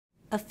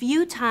A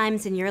few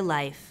times in your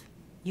life,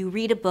 you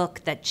read a book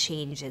that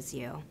changes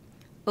you.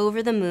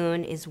 Over the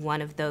Moon is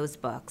one of those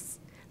books,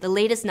 the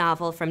latest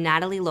novel from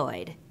Natalie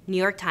Lloyd, New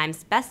York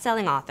Times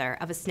bestselling author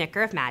of A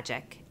Snicker of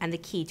Magic and The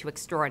Key to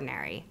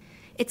Extraordinary.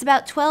 It's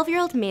about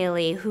 12-year-old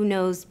Maylee who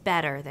knows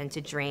better than to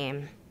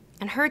dream.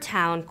 In her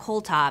town,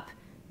 Coaltop,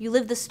 you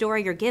live the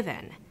story you're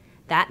given.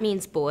 That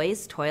means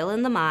boys toil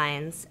in the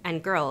mines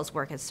and girls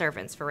work as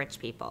servants for rich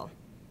people.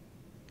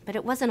 But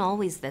it wasn't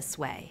always this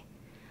way.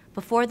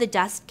 Before the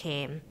dust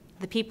came,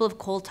 the people of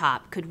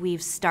Coaltop could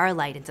weave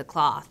starlight into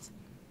cloth.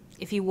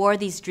 If you wore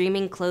these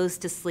dreaming clothes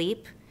to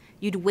sleep,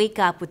 you'd wake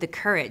up with the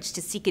courage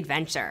to seek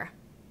adventure,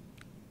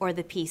 or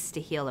the peace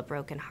to heal a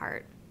broken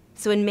heart.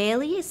 So when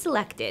Maylee is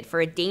selected for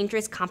a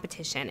dangerous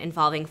competition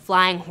involving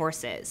flying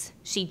horses,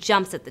 she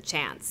jumps at the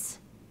chance.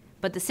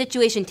 But the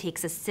situation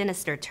takes a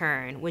sinister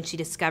turn when she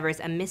discovers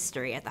a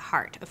mystery at the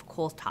heart of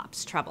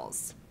Coaltop's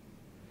troubles.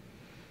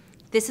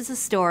 This is a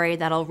story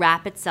that'll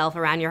wrap itself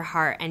around your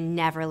heart and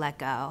never let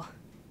go.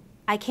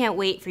 I can't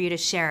wait for you to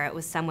share it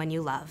with someone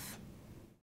you love.